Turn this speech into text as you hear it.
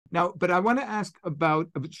Now, but I want to ask about,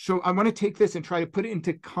 so I want to take this and try to put it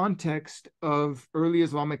into context of early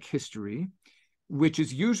Islamic history, which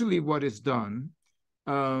is usually what is done.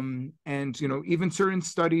 And, you know, even certain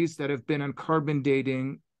studies that have been on carbon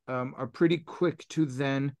dating are pretty quick to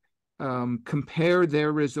then compare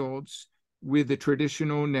their results with the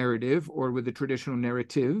traditional narrative or with the traditional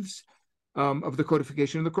narratives of the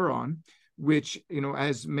codification of the Quran, which, you know,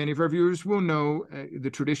 as many of our viewers will know, the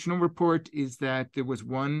traditional report is that there was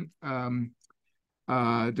one,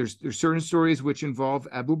 there's certain stories which involve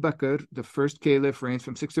Abu Bakr, the first caliph, reigns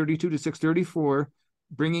from 632 to 634,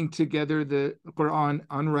 bringing together the Quran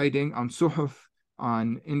on writing, on suhuf,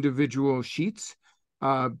 on individual sheets.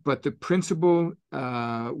 But the principal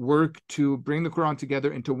work to bring the Quran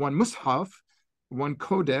together into one mushaf, one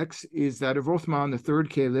codex, is that of Uthman, the third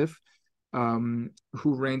caliph,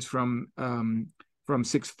 who reigns from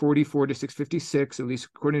 644 to 656, at least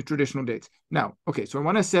according to traditional dates. Now, okay, so I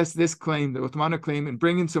want to assess this claim, the Uthmanic claim, and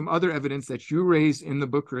bring in some other evidence that you raised in the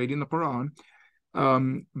book Creating the Quran,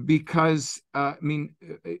 because I mean,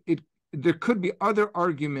 there could be other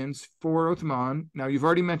arguments for Uthman. Now, you've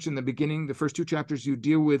already mentioned the beginning, the first two chapters, you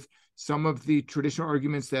deal with some of the traditional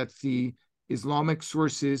arguments that the Islamic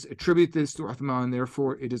sources attribute this to Uthman,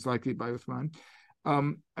 therefore it is likely by Uthman.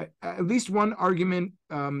 At least one argument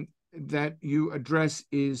that you address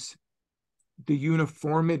is the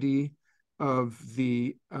uniformity of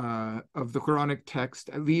the Quranic text,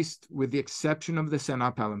 at least with the exception of the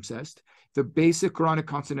Sana palimpsest. The basic Quranic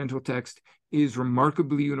consonantal text is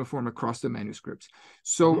remarkably uniform across the manuscripts.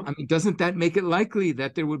 So, I mean, doesn't that make it likely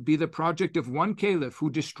that there would be the project of one caliph who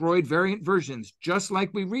destroyed variant versions, just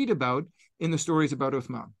like we read about in the stories about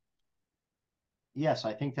Uthman? Yes,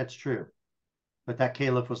 I think that's true. But that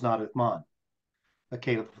caliph was not Uthman. The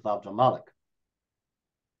caliph was al-Malik.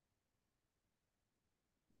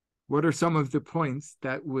 What are some of the points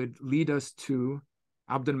that would lead us to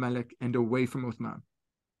al-Malik and away from Uthman?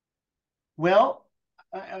 Well,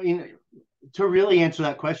 I mean, to really answer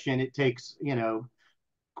that question, it takes, you know,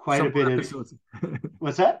 quite Some a bit more of, episodes.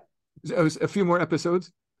 what's that? A few more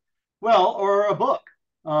episodes. Well, or a book.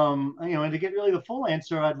 You know, and to get really the full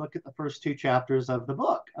answer, I'd look at the first two chapters of the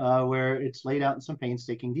book, where it's laid out in some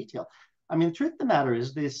painstaking detail. I mean, the truth of the matter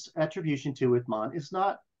is this attribution to Uthman is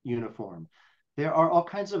not uniform. There are all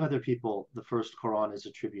kinds of other people the first Quran is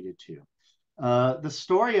attributed to. The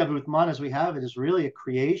story of Uthman as we have it is really a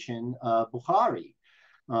creation of Bukhari,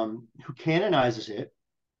 who canonizes it,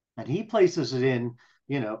 and he places it in,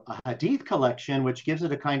 you know, a hadith collection, which gives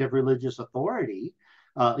it a kind of religious authority,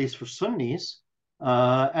 at least for Sunnis,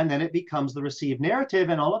 and then it becomes the received narrative,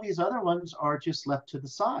 and all of these other ones are just left to the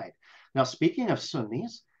side. Now, speaking of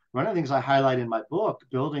Sunnis, one of the things I highlight in my book,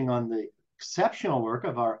 building on the exceptional work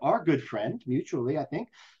of our good friend, mutually, I think,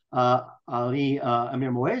 Ali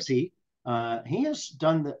Amir Moezi, he has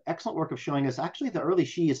done the excellent work of showing us actually the early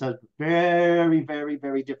Shias have a very, very,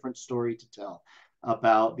 very different story to tell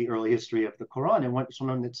about the early history of the Quran, and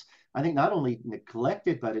one that's, I think, not only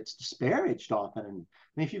neglected, but it's disparaged often. And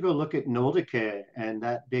I mean, if you go look at Noldeke and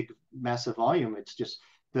that big, massive volume, it's just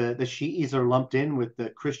the Shi'is are lumped in with the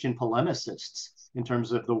Christian polemicists in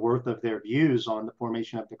terms of the worth of their views on the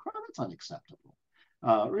formation of the Quran. That's unacceptable.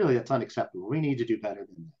 Really, that's unacceptable. We need to do better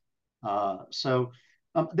than that.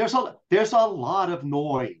 There's a lot of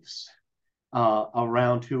noise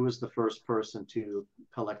around who was the first person to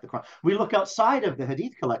collect the Quran. We look outside of the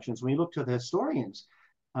Hadith collections. We look to the historians,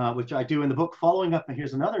 which I do in the book, following up. And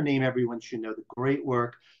here's another name everyone should know: the great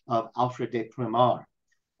work of Alfred de Primar.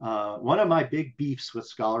 One of my big beefs with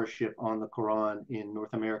scholarship on the Quran in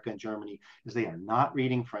North America and Germany is they are not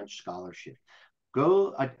reading French scholarship.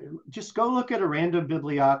 Just go look at a random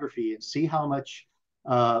bibliography and see how much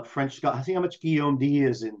see how much Guillaume D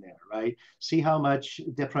is in there, right? See how much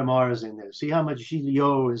de Primar is in there. See how much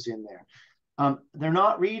Gilliot is in there. They're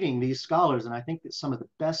not reading these scholars, and I think that some of the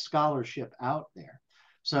best scholarship out there.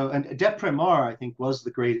 So, and de Primar, I think, was the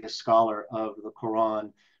greatest scholar of the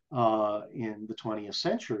Quran in the 20th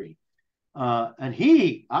century. And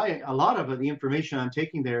a lot of the information I'm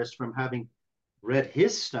taking there is from having read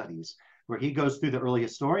his studies, where he goes through the early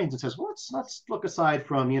historians and says, well, let's look aside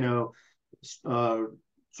from, you know,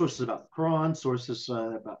 sources about the Quran, sources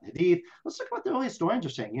about Hadith. Let's look at what the early historians are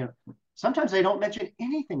saying. You know, sometimes they don't mention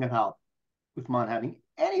anything about Uthman having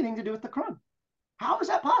anything to do with the Quran. How is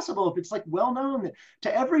that possible if it's like well known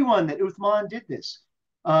to everyone that Uthman did this?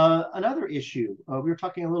 Another issue we were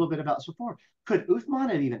talking a little bit about this before. Could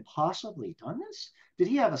Uthman have even possibly done this? Did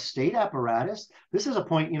he have a state apparatus? This is a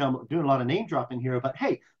point, you know, I'm doing a lot of name dropping here, but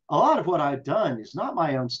hey, a lot of what I've done is not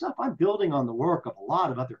my own stuff. I'm building on the work of a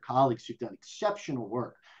lot of other colleagues who've done exceptional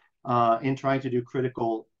work in trying to do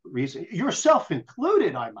critical reason, yourself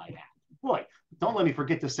included, I might add. Boy, don't let me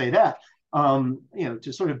forget to say that.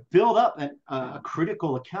 To sort of build up a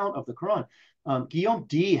critical account of the Quran. Guillaume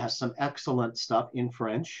D has some excellent stuff in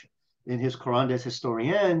French in his Quran des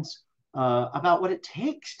Historiens about what it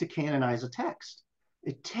takes to canonize a text.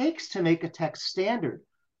 It takes to make a text standard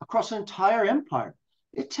across an entire empire.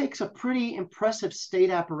 It takes a pretty impressive state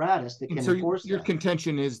apparatus that can enforce your that.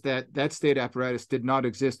 contention is that that state apparatus did not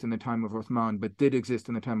exist in the time of Uthman, but did exist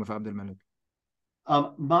in the time of al-Malik.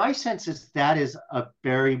 My sense is that is a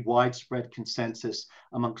very widespread consensus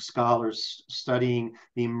among scholars studying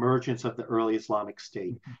the emergence of the early Islamic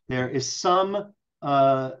State. There is some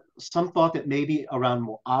thought that maybe around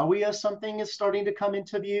Muawiyah something is starting to come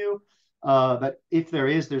into view. But if there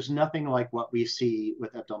is, there's nothing like what we see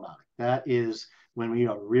with al-Malik. That is when we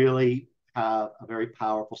really have a very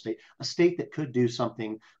powerful state, a state that could do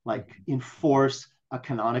something like enforce a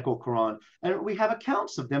canonical Quran. And we have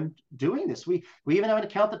accounts of them doing this. We even have an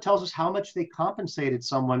account that tells us how much they compensated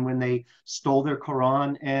someone when they stole their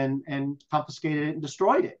Quran and confiscated it and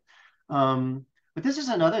destroyed it. But this is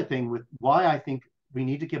another thing with why I think we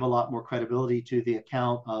need to give a lot more credibility to the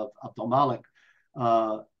account of al-Malik.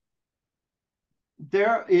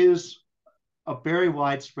 There is a very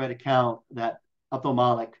widespread account that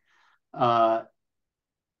al-Malik and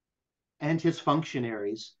his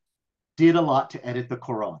functionaries did a lot to edit the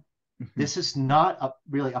Quran. This is not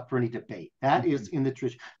really up for any debate. That is in the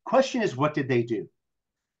tradition. Question is, what did they do?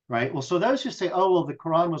 Right? Well, so those who say, oh, well, the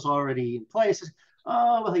Quran was already in place.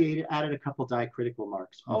 Oh, well, he added a couple diacritical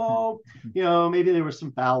marks. Oh, maybe there were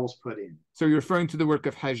some vowels put in. So you're referring to the work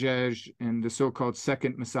of Hajjaj and the so-called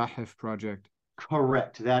Second Masahif project.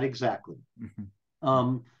 Correct. That exactly.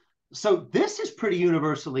 So this is pretty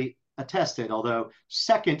universally attested, although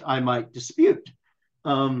second, I might dispute.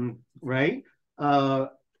 Right? A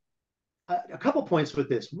couple points with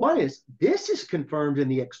this. One is this is confirmed in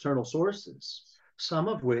the external sources, some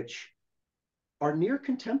of which are near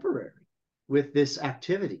contemporary with this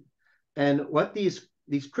activity. And what these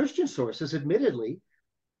Christian sources admittedly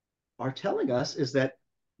are telling us is that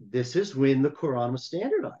this is when the Quran was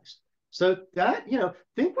standardized. So that,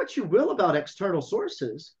 think what you will about external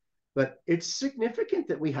sources, but it's significant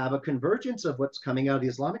that we have a convergence of what's coming out of the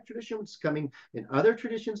Islamic tradition, what's coming in other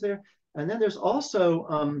traditions there. And then there's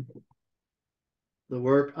also the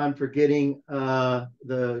work, I'm forgetting,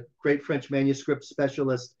 the great French manuscript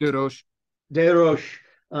specialist, Desroches.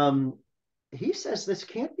 He says this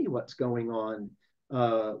can't be what's going on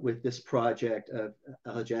with this project of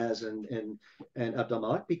Hijaz and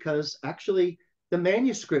al-Malik, because actually the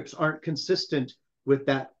manuscripts aren't consistent with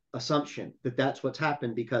that assumption that that's what's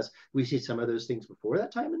happened, because we see some of those things before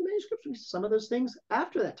that time in the manuscripts, we see some of those things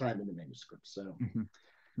after that time in the manuscripts. So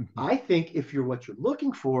I think if what you're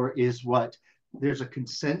looking for is what there's a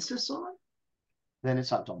consensus on, then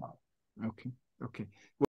it's al-Malik. Okay.